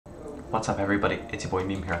What's up, everybody? It's your boy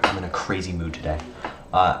Meme here. I'm in a crazy mood today.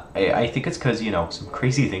 I think it's because, you know, some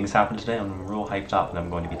crazy things happened today. I'm real hyped up and I'm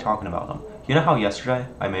going to be talking about them. You know how yesterday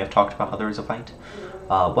I may have talked about how there was a fight?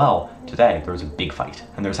 Well, today there was a big fight,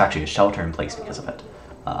 and there's actually a shelter in place because of it.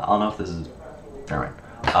 I don't know if this is...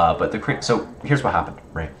 Alright. So here's what happened,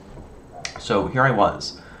 right? So here I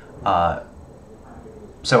was.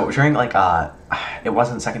 So during, like, it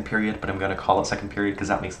wasn't second period, but I'm going to call it second period because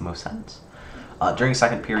that makes the most sense. During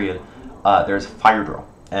second period, there's a fire drill,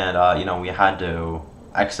 and you know, we had to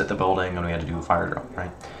exit the building and we had to do a fire drill,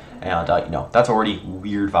 right? And you know, that's already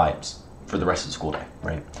weird vibes for the rest of the school day,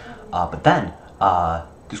 right? But then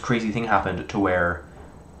this crazy thing happened to where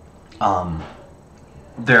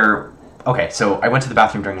okay, so I went to the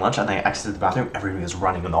bathroom during lunch and I exited the bathroom. Everybody was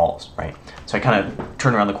running in the halls, right? So I kind of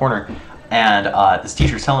turned around the corner, and this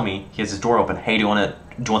teacher's telling me, he has his door open. Hey, do you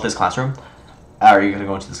want this classroom? Are you gonna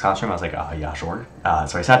go into this classroom? I was like, yeah, sure.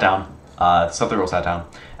 So I sat down. This other girl sat down,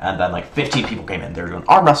 and then like 15 people came in. They were doing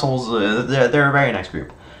arm wrestles. They're a very nice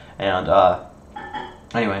group. And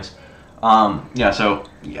anyways, yeah. So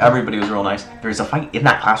everybody was real nice. There's a fight in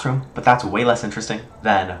that classroom, but that's way less interesting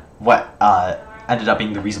than what ended up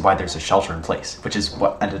being the reason why there's a shelter in place, which is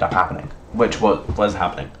what ended up happening, which was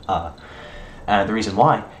happening. And the reason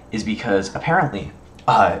why is because apparently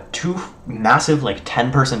two massive, like,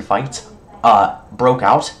 10-person fights broke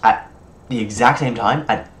out at the exact same time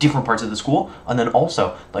at different parts of the school, and then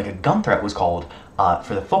also, like, a gun threat was called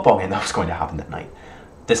for the football game that was going to happen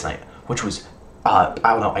this night, which was, I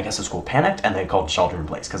don't know, I guess the school panicked and they called shelter in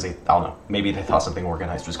place because I don't know, maybe they thought something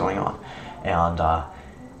organized was going on, and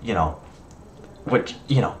you know, which,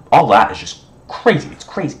 you know, all that is just crazy. It's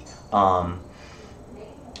crazy. And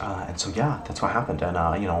so yeah, that's what happened, and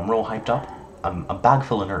you know, I'm real hyped up. I'm a bag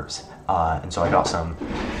full of nerves, and so I got some.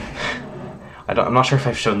 I'm not sure if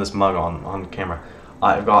I've shown this mug on camera.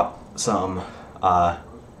 I've got some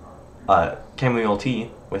chamomile tea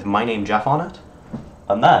with my name Jeff on it,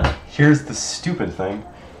 and then here's the stupid thing.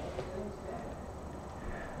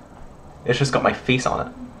 It's just got my face on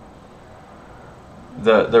it.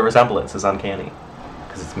 The resemblance is uncanny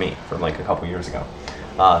because it's me from like a couple years ago.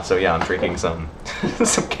 So yeah, I'm drinking some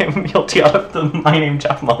some chamomile tea out of the my name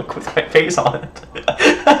Jeff mug with my face on it.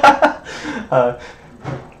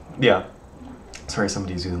 Yeah. Sorry,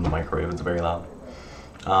 somebody's using the microwave. It's very loud.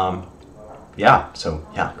 Yeah. So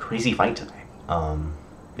yeah, crazy fight today.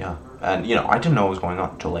 Yeah, and you know, I didn't know what was going on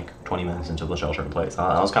until like 20 minutes into the shelter in place.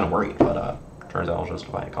 I was kind of worried, but turns out I was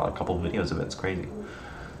just I caught a couple of videos of it. It's crazy.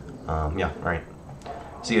 Yeah. All right.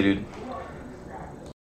 See you, dude.